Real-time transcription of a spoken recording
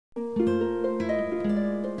This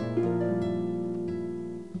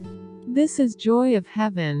is Joy of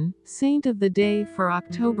Heaven, Saint of the Day for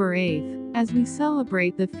October 8th, as we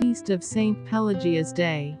celebrate the feast of Saint Pelagia's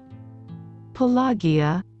Day.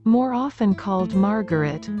 Pelagia, more often called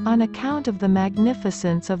Margaret, on account of the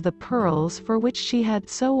magnificence of the pearls for which she had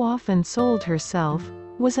so often sold herself,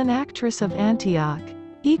 was an actress of Antioch,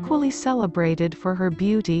 equally celebrated for her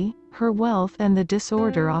beauty, her wealth and the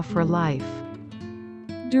disorder of her life.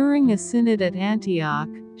 During a synod at Antioch,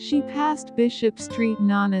 she passed Bishop Street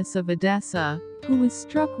Nonnus of Edessa, who was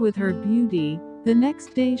struck with her beauty. The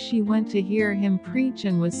next day she went to hear him preach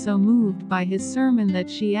and was so moved by his sermon that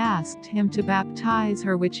she asked him to baptize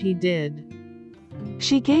her, which he did.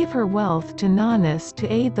 She gave her wealth to Nonnus to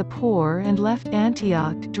aid the poor and left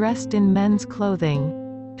Antioch dressed in men's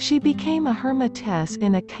clothing. She became a hermitess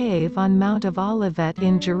in a cave on Mount of Olivette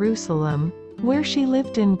in Jerusalem, where she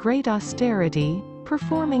lived in great austerity,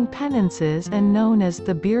 performing penances and known as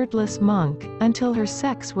the beardless monk, until her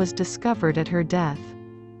sex was discovered at her death.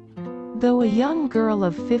 Though a young girl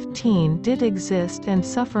of 15 did exist and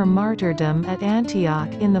suffer martyrdom at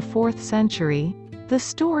Antioch in the 4th century, the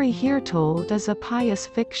story here told is a pious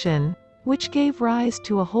fiction, which gave rise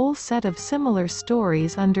to a whole set of similar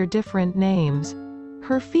stories under different names.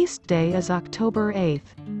 Her feast day is October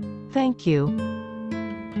 8th. Thank you.